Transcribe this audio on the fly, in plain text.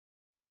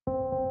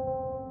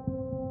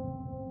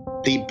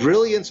the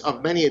brilliance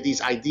of many of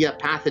these idea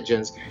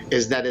pathogens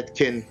is that it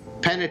can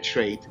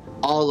penetrate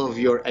all of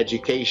your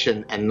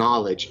education and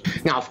knowledge.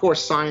 Now, of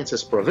course, science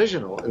is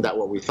provisional, and that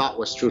what we thought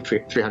was true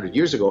 300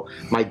 years ago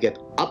might get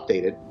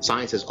updated.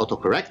 Science is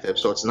autocorrective,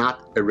 so it's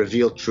not a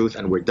revealed truth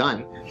and we're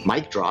done,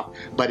 mic drop,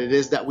 but it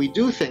is that we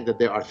do think that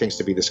there are things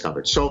to be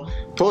discovered. So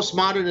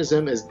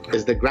postmodernism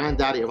is the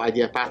granddaddy of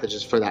idea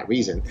pathogens for that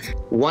reason.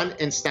 One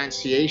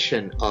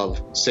instantiation of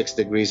 6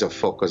 degrees of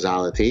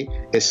causality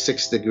is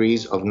 6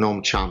 degrees of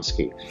Noam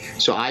Chomsky.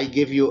 So I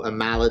give you a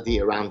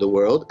malady around the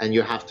world, and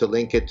you have to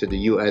link it to the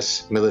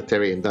US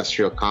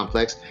military-industrial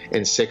complex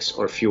in 6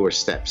 or fewer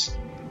steps.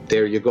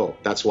 There you go.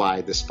 That's why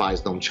I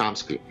despise Noam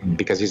Chomsky,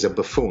 because he's a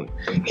buffoon.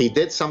 He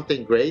did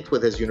something great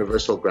with his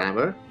universal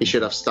grammar. He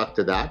should have stuck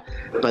to that.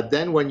 But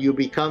then when you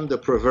become the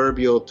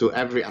proverbial to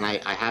every, and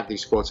I have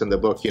these quotes in the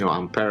book, you know,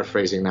 I'm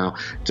paraphrasing now,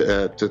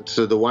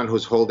 to the one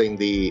who's holding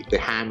the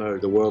hammer,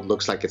 the world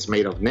looks like it's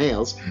made of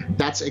nails.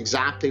 That's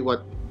exactly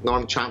what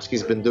Noam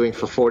Chomsky's been doing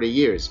for 40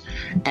 years.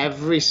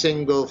 Every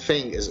single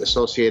thing is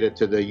associated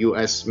to the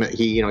U.S.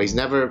 He's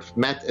never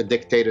met a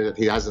dictator that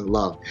he hasn't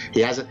loved. He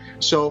hasn't.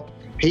 So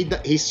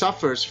he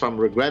suffers from,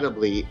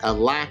 regrettably, a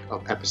lack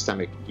of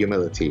epistemic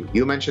humility.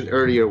 You mentioned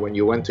earlier when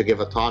you went to give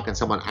a talk and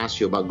someone asked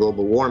you about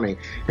global warming,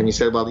 and you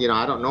said, well,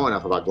 I don't know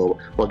enough about global.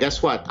 Well,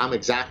 guess what? I'm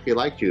exactly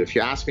like you. If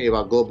you ask me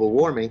about global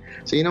warming,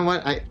 so you know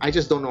what? I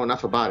just don't know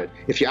enough about it.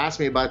 If you ask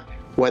me about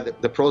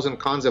what the pros and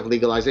cons of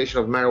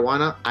legalization of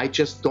marijuana, I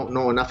just don't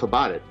know enough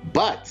about it.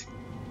 But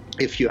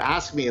if you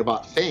ask me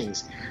about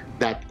things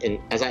that,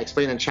 as I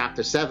explained in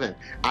chapter 7,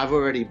 I've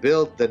already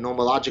built the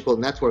nomological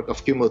network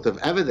of cumulative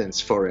evidence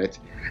for it,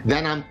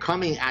 then I'm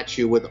coming at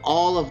you with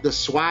all of the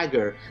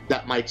swagger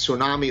that my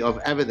tsunami of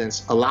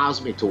evidence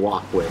allows me to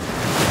walk with.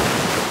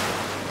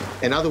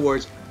 In other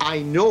words, I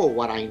know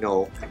what I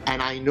know,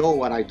 and I know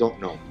what I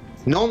don't know.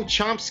 Noam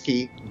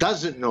Chomsky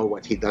doesn't know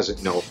what he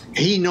doesn't know.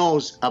 He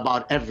knows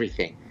about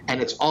everything, and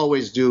it's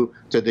always due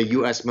to the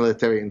U.S.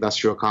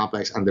 military-industrial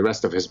complex and the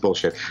rest of his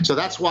bullshit. So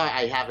that's why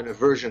I have an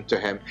aversion to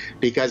him,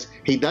 because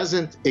he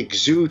doesn't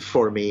exude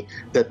for me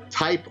the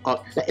type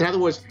of, in other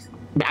words,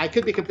 I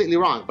could be completely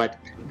wrong, but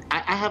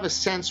I have a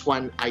sense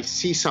when I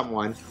see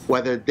someone,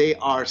 whether they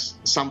are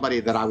somebody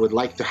that I would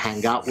like to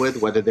hang out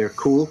with, whether they're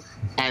cool,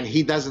 and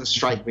he doesn't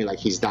strike me like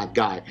he's that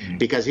guy,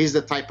 because he's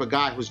the type of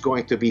guy who's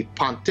going to be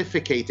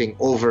pontificating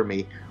over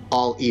me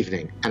all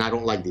evening, and I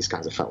don't like these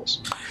kinds of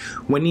fellows.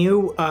 When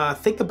you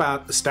think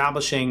about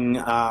establishing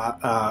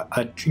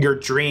your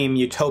dream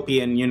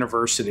utopian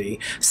university,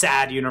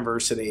 Saad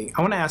University,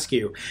 I want to ask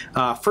you,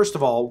 first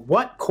of all,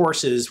 what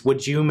courses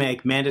would you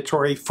make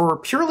mandatory for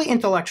purely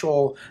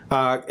intellectual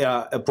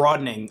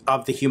broadening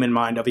of the human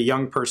mind, of a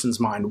young person's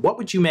mind? What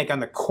would you make on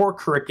the core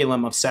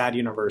curriculum of Saad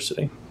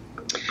University?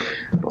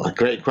 Well,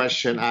 great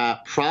question.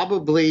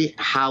 Probably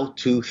how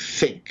to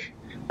think.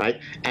 Right?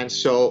 And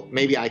so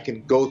maybe I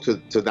can go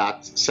to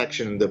that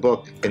section in the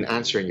book in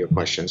answering your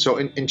question. So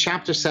in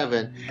chapter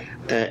 7,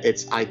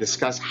 I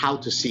discuss how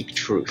to seek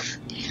truth.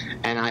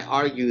 And I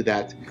argue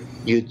that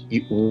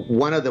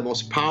one of the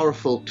most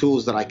powerful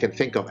tools that I can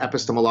think of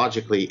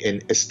epistemologically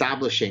in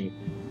establishing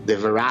the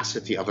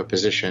veracity of a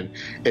position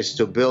is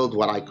to build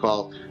what I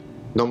call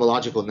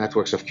nomological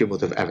networks of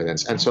cumulative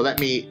evidence. And so let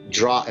me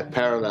draw a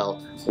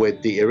parallel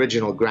with the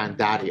original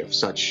granddaddy of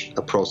such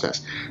a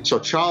process. So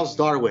Charles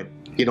Darwin,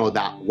 you know,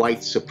 that white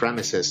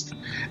supremacist,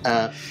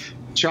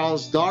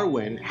 Charles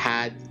Darwin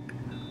had,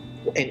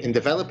 in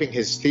developing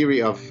his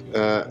theory of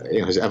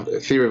his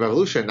theory of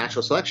evolution,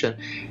 natural selection,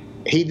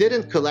 he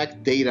didn't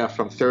collect data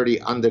from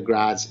 30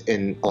 undergrads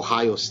in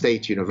Ohio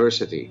State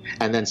University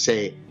and then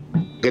say,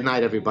 good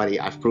night, everybody,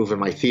 I've proven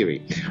my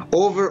theory.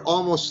 Over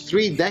almost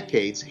 3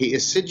 decades, he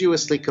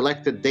assiduously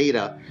collected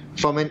data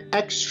from an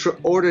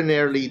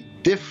extraordinarily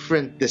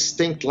different,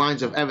 distinct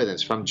lines of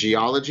evidence, from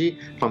geology,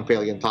 from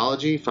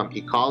paleontology, from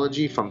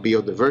ecology, from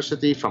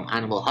biodiversity, from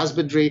animal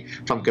husbandry,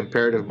 from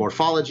comparative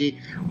morphology,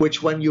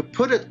 which when you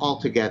put it all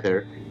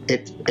together,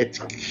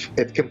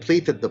 it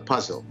completed the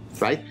puzzle,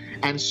 right?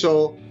 And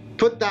so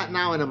put that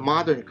now in a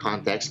modern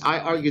context, I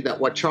argue that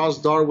what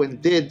Charles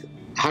Darwin did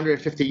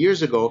 150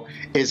 years ago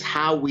is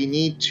how we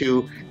need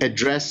to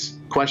address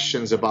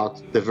questions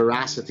about the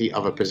veracity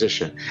of a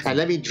position. And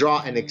let me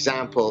draw an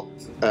example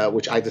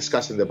which I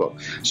discuss in the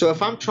book. So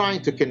if I'm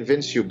trying to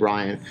convince you,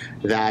 Brian,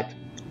 that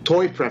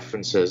toy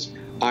preferences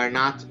are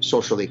not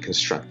socially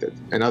constructed.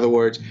 In other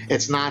words,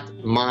 it's not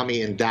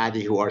mommy and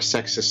daddy who are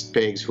sexist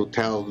pigs who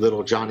tell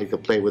little Johnny to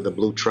play with the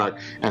blue truck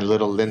and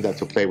little Linda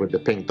to play with the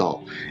pink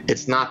doll.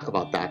 It's not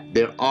about that.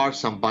 There are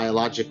some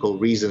biological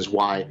reasons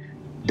why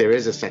there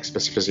is a sex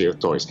specificity of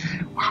toys.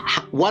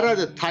 What are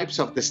the types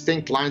of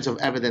distinct lines of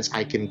evidence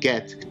I can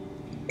get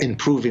in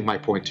proving my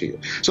point to you?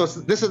 So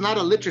this is not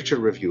a literature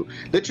review.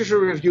 Literature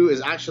review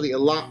is actually a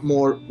lot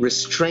more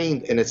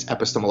restrained in its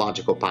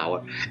epistemological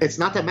power. It's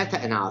not a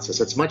meta-analysis.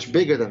 It's much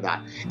bigger than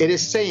that. It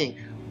is saying,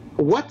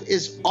 what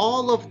is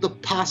all of the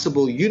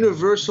possible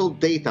universal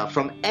data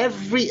from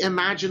every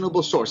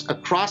imaginable source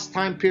across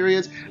time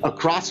periods,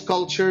 across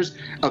cultures,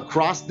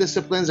 across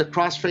disciplines,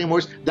 across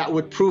frameworks that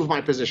would prove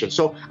my position.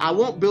 So I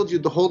won't build you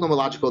the whole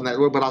nomological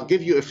network, but I'll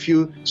give you a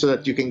few so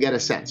that you can get a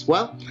sense.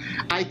 Well,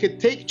 I could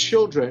take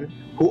children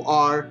who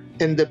are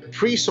in the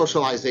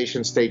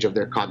pre-socialization stage of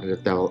their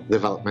cognitive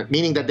development,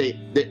 meaning that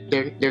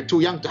they're too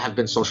young to have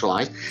been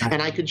socialized,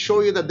 and I could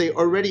show you that they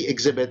already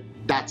exhibit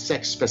that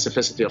sex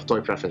specificity of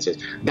toy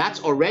preferences.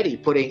 That's already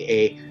putting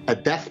a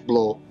death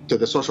blow to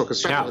the social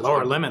construction. Yeah,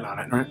 lower limit on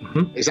it, right?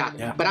 Mm-hmm. Exactly.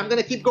 Yeah. But I'm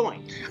going to keep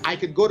going. I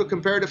could go to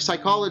comparative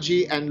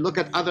psychology and look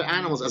at other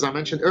animals, as I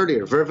mentioned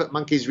earlier, vervet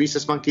monkeys,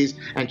 rhesus monkeys,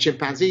 and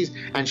chimpanzees,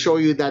 and show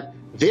you that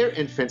their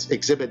infants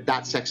exhibit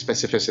that sex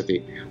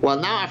specificity. Well,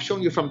 now I've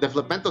shown you from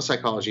developmental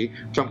psychology,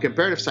 from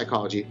comparative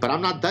psychology, but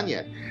I'm not done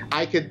yet.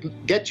 I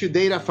could get you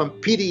data from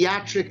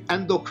pediatric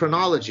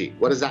endocrinology.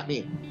 What does that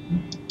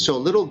mean? So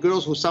little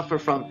girls who suffer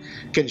from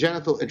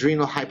congenital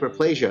adrenal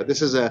hyperplasia,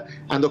 this is an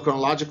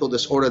endocrinological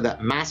disorder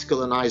that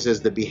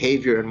masculinizes the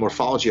behavior and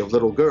morphology of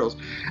little girls.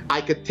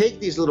 I could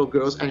take these little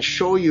girls and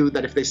show you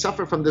that if they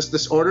suffer from this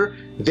disorder,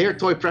 their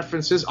toy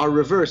preferences are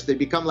reversed. They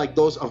become like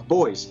those of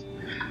boys.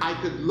 I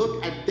could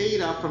look at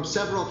data from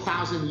several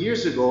thousand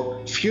years ago,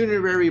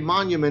 funerary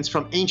monuments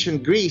from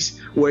ancient Greece,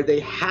 where they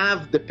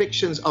have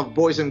depictions of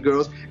boys and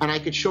girls, and I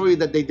could show you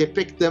that they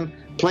depict them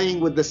playing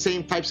with the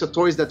same types of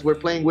toys that we're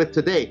playing with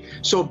today.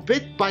 So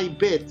bit by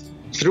bit,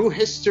 through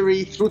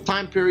history, through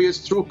time periods,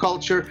 through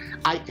culture,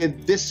 I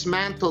could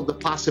dismantle the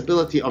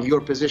possibility of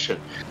your position.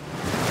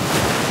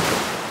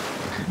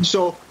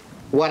 So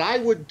what I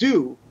would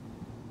do,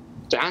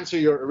 to answer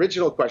your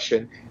original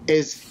question,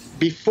 is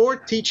before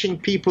teaching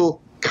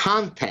people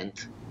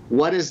content,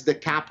 what is the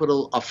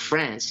capital of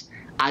France,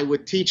 I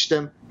would teach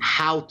them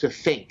how to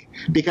think.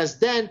 Because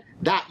then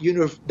that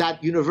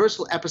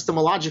universal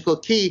epistemological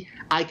key,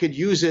 I could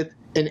use it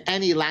in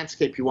any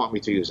landscape you want me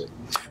to use it.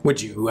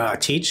 Would you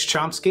teach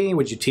Chomsky?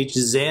 Would you teach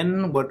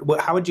Zinn?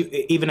 How would you,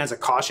 even as a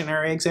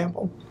cautionary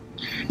example?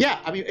 Yeah,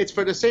 I mean, it's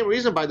for the same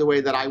reason, by the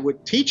way, that I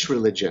would teach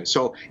religion.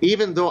 So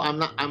even though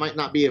I might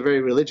not be a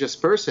very religious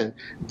person,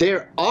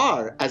 there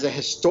are, as a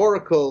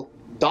historical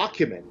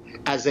document,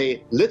 as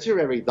a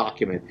literary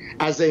document,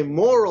 as a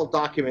moral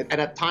document,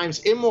 and at times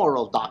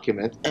immoral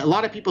document. A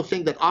lot of people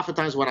think that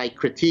oftentimes when I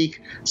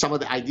critique some of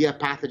the idea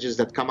pathogens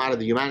that come out of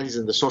the humanities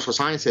and the social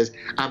sciences,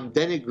 I'm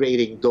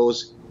denigrating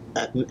those.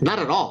 Not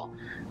at all.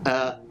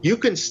 You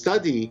can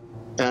study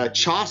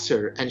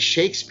Chaucer and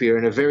Shakespeare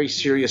in a very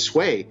serious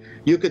way.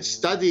 You could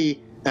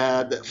study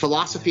the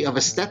philosophy of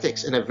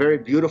aesthetics in a very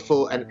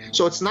beautiful, and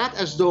so it's not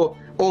as though,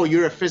 oh,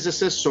 you're a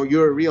physicist, so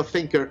you're a real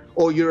thinker,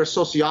 or you're a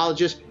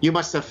sociologist, you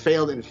must have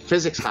failed in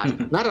physics class.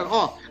 Not at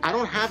all. I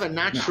don't have a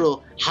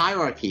natural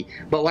hierarchy.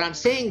 But what I'm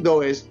saying,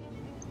 though, is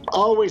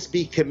always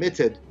be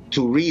committed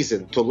to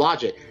reason, to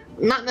logic.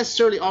 Not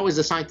necessarily always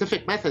the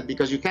scientific method,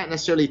 because you can't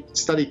necessarily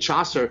study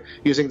Chaucer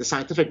using the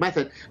scientific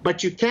method,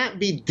 but you can't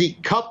be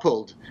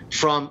decoupled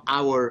from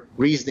our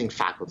reasoning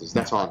faculties.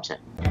 That's all I'm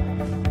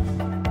saying.